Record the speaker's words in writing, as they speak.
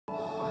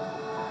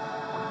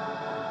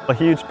A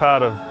huge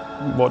part of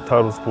what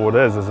total sport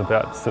is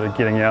about sort of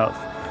getting out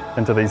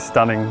into these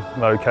stunning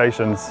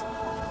locations,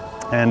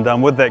 and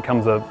with that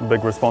comes a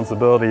big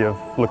responsibility of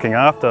looking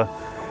after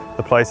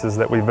the places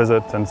that we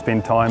visit and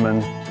spend time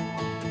in.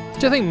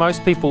 Do you think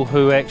most people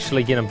who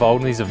actually get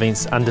involved in these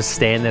events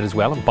understand that as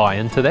well and buy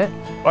into that?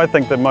 I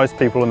think that most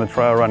people in the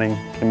trail running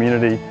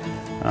community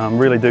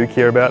really do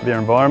care about their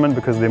environment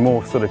because they're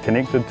more sort of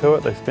connected to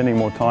it, they're spending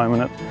more time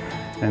in it,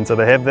 and so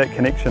they have that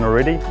connection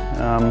already.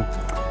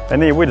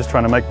 And yeah, we're just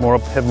trying to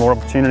have more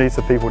opportunities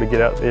for people to get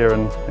out there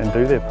and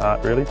do their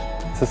part, really.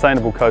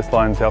 Sustainable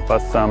coastlines help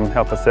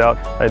us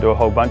out. They do a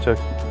whole bunch of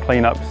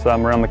cleanups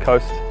around the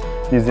coast,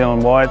 New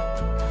Zealand wide.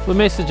 The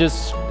message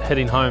is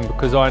hitting home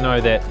because I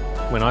know that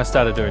when I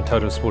started doing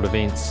total sport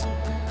events,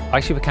 I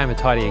actually became a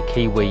tidier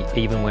Kiwi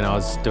even when I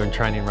was doing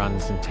training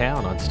runs in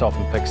town. I'd stop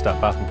and pick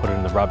stuff up and put it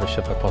in the rubbish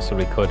if I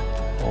possibly could.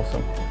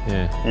 Awesome.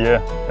 Yeah.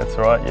 Yeah, that's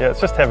right. Yeah,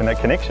 it's just having that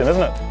connection,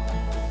 isn't it?